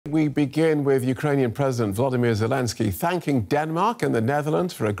We begin with Ukrainian President Volodymyr Zelensky thanking Denmark and the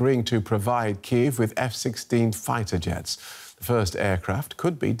Netherlands for agreeing to provide Kyiv with F16 fighter jets. The first aircraft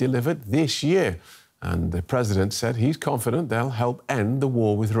could be delivered this year, and the president said he's confident they'll help end the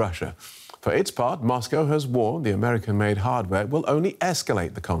war with Russia. For its part, Moscow has warned the American-made hardware will only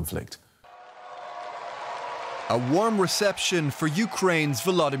escalate the conflict. A warm reception for Ukraine's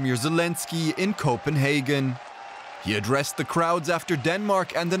Volodymyr Zelensky in Copenhagen. He addressed the crowds after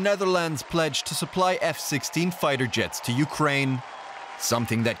Denmark and the Netherlands pledged to supply F-16 fighter jets to Ukraine,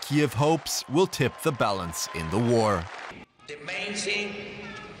 something that Kyiv hopes will tip the balance in the war. The main thing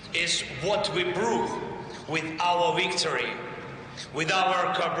is what we prove with our victory, with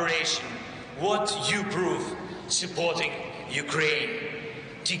our cooperation, what you prove supporting Ukraine.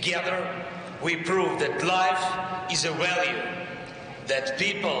 Together, we prove that life is a value, that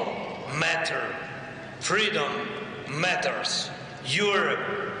people matter, freedom matters, Europe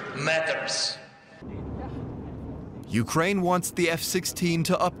matters. Ukraine wants the F-16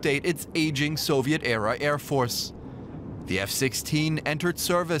 to update its aging Soviet-era Air Force. The F-16 entered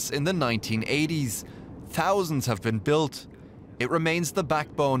service in the 1980s. Thousands have been built. It remains the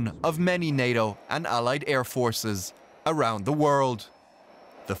backbone of many NATO and Allied air forces around the world.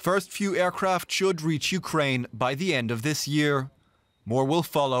 The first few aircraft should reach Ukraine by the end of this year. More will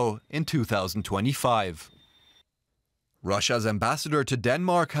follow in 2025. Russia's ambassador to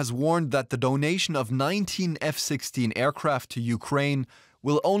Denmark has warned that the donation of 19 F-16 aircraft to Ukraine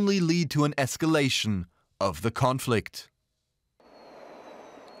will only lead to an escalation of the conflict.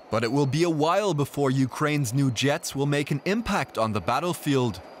 But it will be a while before Ukraine's new jets will make an impact on the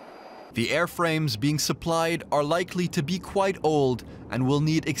battlefield. The airframes being supplied are likely to be quite old and will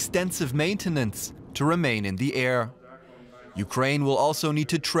need extensive maintenance to remain in the air. Ukraine will also need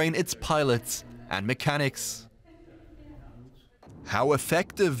to train its pilots and mechanics. How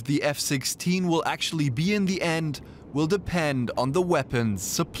effective the F-16 will actually be in the end will depend on the weapons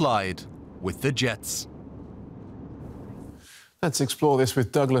supplied with the jets. Let's explore this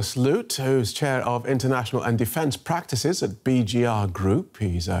with Douglas Lute, who's Chair of International and Defence Practices at BGR Group.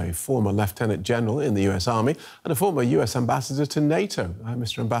 He's a former Lieutenant General in the US Army and a former US Ambassador to NATO.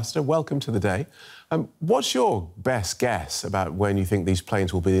 Mr. Ambassador, welcome to the day. What's your best guess about when you think these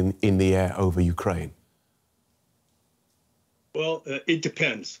planes will be in the air over Ukraine? Well, it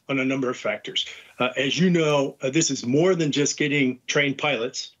depends on a number of factors. As you know, this is more than just getting trained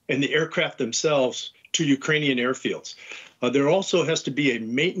pilots and the aircraft themselves to Ukrainian airfields. There also has to be a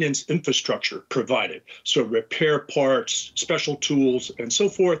maintenance infrastructure provided, so repair parts, special tools, and so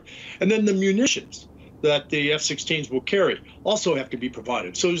forth. And then the munitions that the F-16s will carry also have to be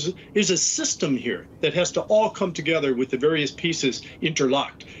provided. So there's a system here that has to all come together with the various pieces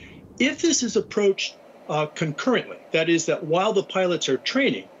interlocked. If this is approached concurrently, that is, that while the pilots are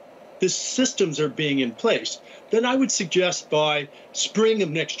training, the systems are being in place, then I would suggest by spring of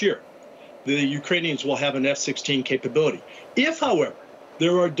next year, the Ukrainians will have an F-16 capability. If, however,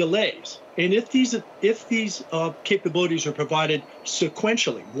 there are delays, and if these capabilities are provided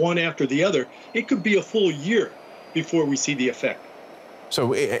sequentially, one after the other, it could be a full year before we see the effect.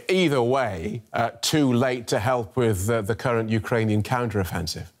 So either way, too late to help with the current Ukrainian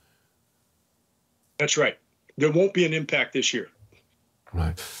counteroffensive? That's right. There won't be an impact this year.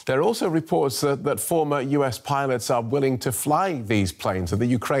 Right. There are also reports that former US pilots are willing to fly these planes and that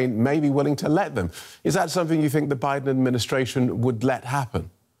Ukraine may be willing to let them. Is that something you think the Biden administration would let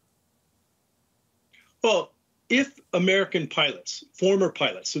happen? Well, if American pilots, former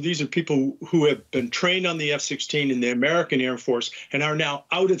pilots, so these are people who have been trained on the F-16 in the American Air Force and are now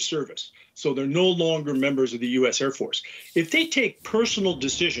out of service, so they're no longer members of the US Air Force, if they take personal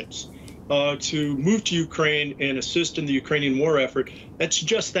decisions to move to Ukraine and assist in the Ukrainian war effort, that's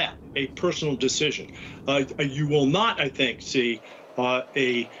just that, a personal decision. You will not, I think, see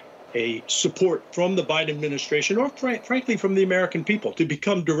a support from the Biden administration or, frankly, from the American people to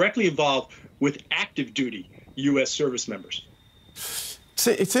become directly involved with active duty U.S. service members.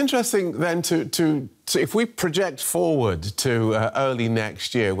 So it's interesting then to if we project forward to early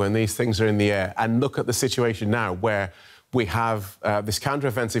next year when these things are in the air and look at the situation now where we have this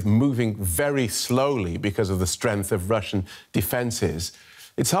counteroffensive moving very slowly because of the strength of Russian defences.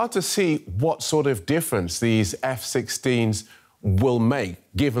 It's hard to see what sort of difference these F-16s will make,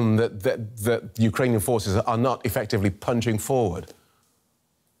 given that Ukrainian forces are not effectively punching forward.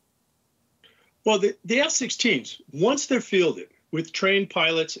 Well, the F-16s, once they're fielded, with trained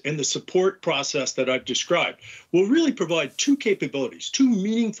pilots and the support process that I've described, will really provide two capabilities, two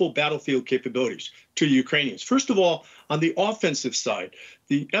meaningful battlefield capabilities to Ukrainians. First of all, on the offensive side,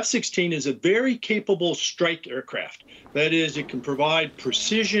 the F-16 is a very capable strike aircraft. That is, it can provide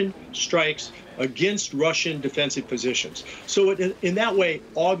precision strikes against Russian defensive positions. So it, in that way,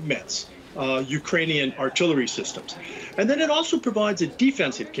 augments Ukrainian artillery systems. And then it also provides a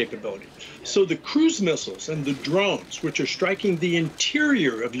defensive capability. So the cruise missiles and the drones, which are striking the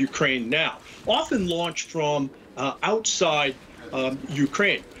interior of Ukraine now, often launched from outside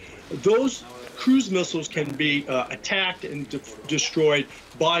Ukraine, those cruise missiles can be attacked and destroyed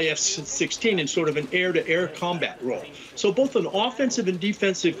by F-16 in sort of an air-to-air combat role. So both an offensive and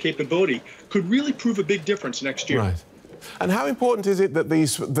defensive capability could really prove a big difference next year. Right. And how important is it that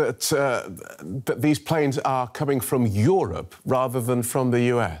these planes are coming from Europe rather than from the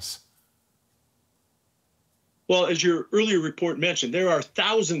US? Well, as your earlier report mentioned, there are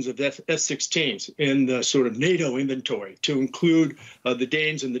thousands of F-16s in the sort of NATO inventory, to include the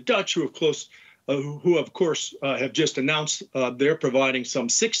Danes and the Dutch, who of course have just announced they're providing some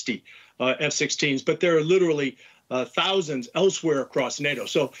 60 F-16s, but there are literally thousands elsewhere across NATO.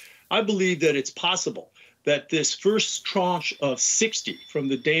 So I believe that it's possible that this first tranche of 60 from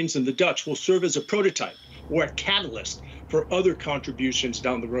the Danes and the Dutch will serve as a prototype or a catalyst for other contributions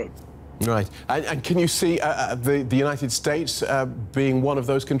down the road. Right. And can you see the United States being one of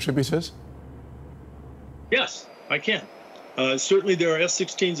those contributors? Yes, I can. Certainly there are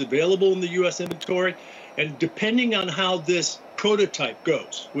F-16s available in the U.S. inventory, and depending on how this prototype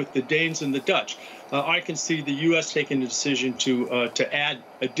goes with the Danes and the Dutch, I can see the U.S. taking the decision to add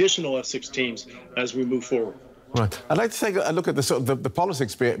additional F-16s as we move forward. Right. I'd like to take a look at the sort of the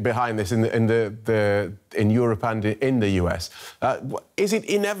politics behind this in Europe and in the US. Is it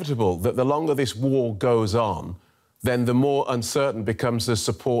inevitable that the longer this war goes on, then the more uncertain becomes the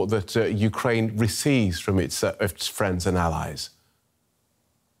support that Ukraine receives from its friends and allies?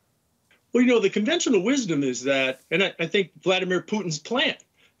 Well, you know, the conventional wisdom is that, and I think Vladimir Putin's plan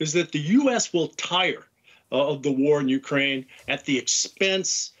is that the U.S. will tire of the war in Ukraine at the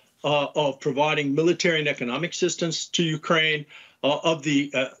expense of providing military and economic assistance to Ukraine, of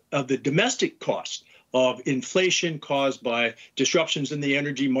the domestic cost of inflation caused by disruptions in the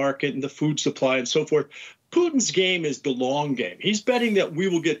energy market and the food supply and so forth. Putin's game is the long game. He's betting that we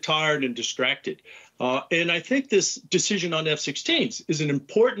will get tired and distracted. And I think this decision on F-16s is an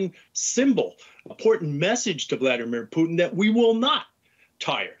important symbol, important message to Vladimir Putin that we will not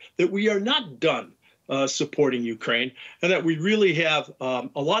tire, that we are not done supporting Ukraine, and that we really have a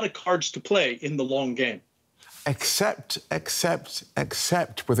lot of cards to play in the long game. Except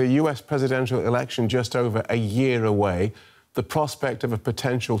with a US presidential election just over a year away, the prospect of a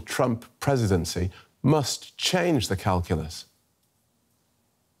potential Trump presidency must change the calculus.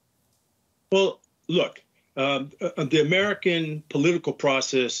 Well, look, the American political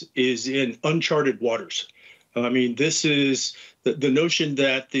process is in uncharted waters. I mean, this is the notion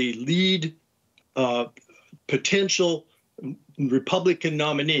that the lead potential Republican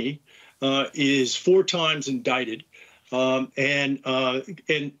nominee is 4 times indicted and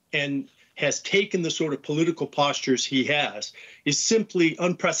has taken the sort of political postures he has is simply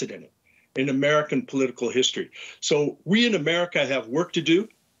unprecedented in American political history. So we in America have work to do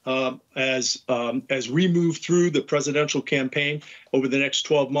as we move through the presidential campaign over the next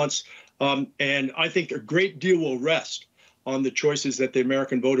 12 months. And I think a great deal will rest on the choices that the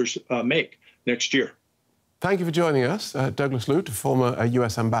American voters make next year. Thank you for joining us, Douglas Lute, former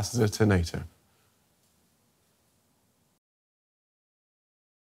US ambassador to NATO.